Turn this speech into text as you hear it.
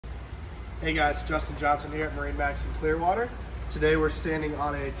Hey guys, Justin Johnson here at MarineMax in Clearwater. Today we're standing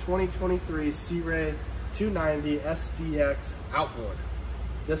on a 2023 Sea Ray 290 SDX outboard.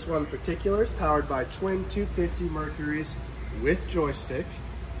 This one in particular is powered by twin 250 Mercuries with joystick.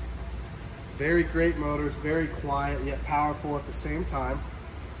 Very great motors, very quiet yet powerful at the same time.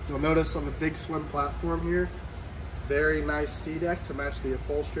 You'll notice on the big swim platform here, very nice sea deck to match the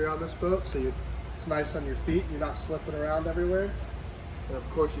upholstery on this boat, so it's nice on your feet, you're not slipping around everywhere. And of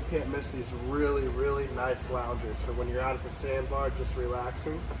course you can't miss these really nice loungers for when you're out at the sandbar just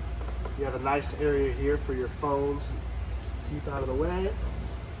relaxing. You have a nice area here for your phones, keep out of the way.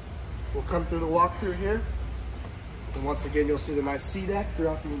 We'll come through the walkthrough here. And once again, you'll see the nice sea deck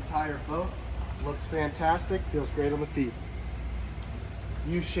throughout the entire boat. Looks fantastic, feels great on the feet.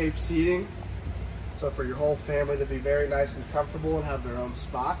 U-shaped seating, so for your whole family to be very nice and comfortable and have their own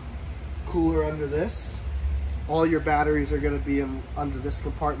spot. Cooler under this. All your batteries are going to be under this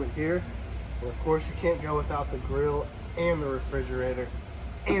compartment here. And of course you can't go without the grill and the refrigerator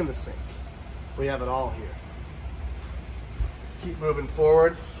and the sink. We have it all here. Keep moving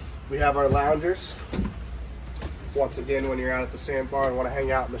forward. We have our loungers. Once again, when you're out at the sandbar and want to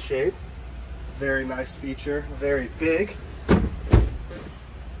hang out in the shade. Very nice feature, very big.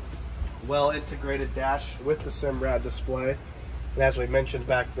 Well integrated dash with the Simrad display. And as we mentioned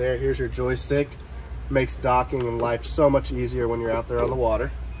back there, here's your joystick. Makes docking and life so much easier when you're out there on the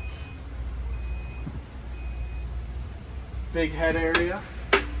water. Big head area,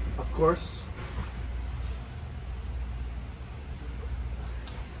 of course.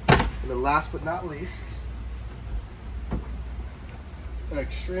 And then last but not least, an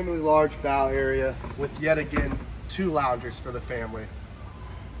extremely large bow area with yet again 2 loungers for the family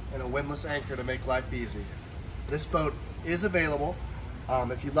and a windlass anchor to make life easy. This boat is available.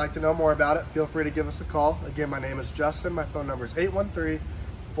 If you'd like to know more about it, feel free to give us a call. Again, my name is Justin. My phone number is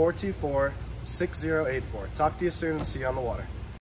 813-424-6084. Talk to you soon and see you on the water.